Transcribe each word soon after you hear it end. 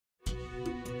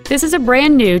This is a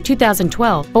brand new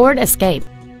 2012 Ford Escape.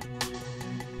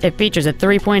 It features a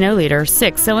 3.0-liter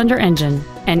six-cylinder engine,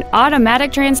 an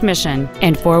automatic transmission,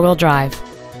 and four-wheel drive.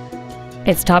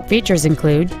 Its top features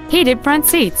include heated front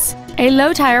seats, a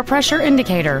low tire pressure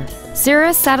indicator,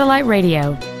 Sirius satellite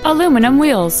radio, aluminum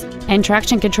wheels, and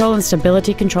traction control and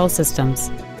stability control systems.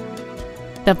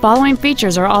 The following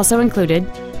features are also included: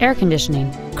 air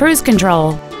conditioning, cruise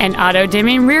control, an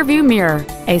auto-dimming rearview mirror,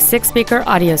 a 6-speaker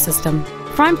audio system,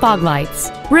 front fog lights,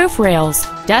 roof rails,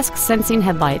 dusk sensing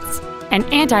headlights, an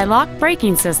anti-lock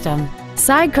braking system,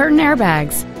 side curtain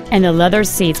airbags, and the leather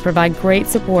seats provide great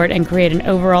support and create an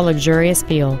overall luxurious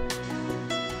feel.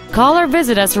 Call or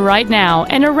visit us right now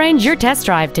and arrange your test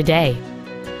drive today.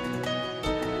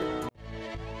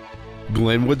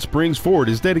 Glenwood Springs Ford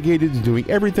is dedicated to doing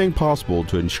everything possible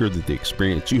to ensure that the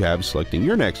experience you have selecting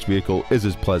your next vehicle is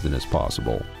as pleasant as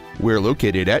possible. We're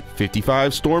located at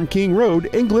 55 Storm King Road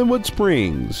in Glenwood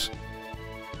Springs.